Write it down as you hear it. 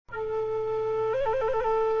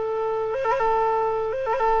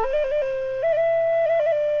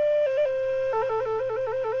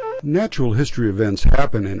Natural history events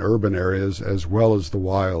happen in urban areas as well as the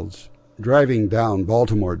wilds. Driving down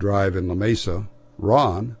Baltimore Drive in La Mesa,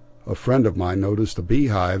 Ron, a friend of mine, noticed a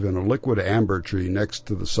beehive in a liquid amber tree next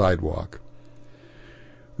to the sidewalk.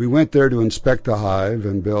 We went there to inspect the hive,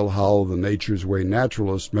 and Bill Howell, the Naturesway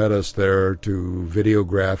naturalist, met us there to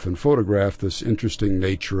videograph and photograph this interesting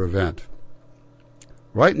nature event.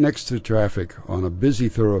 Right next to traffic, on a busy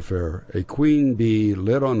thoroughfare, a queen bee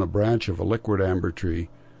lit on the branch of a liquid amber tree.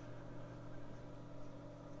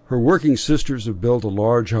 Her working sisters have built a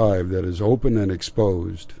large hive that is open and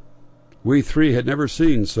exposed. We three had never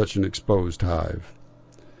seen such an exposed hive.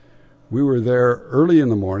 We were there early in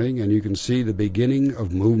the morning, and you can see the beginning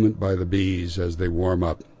of movement by the bees as they warm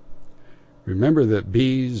up. Remember that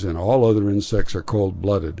bees and all other insects are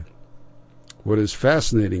cold-blooded. What is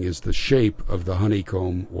fascinating is the shape of the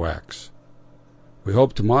honeycomb wax. We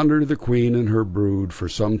hope to monitor the queen and her brood for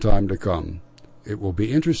some time to come. It will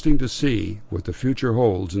be interesting to see what the future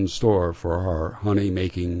holds in store for our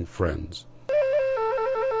honey-making friends.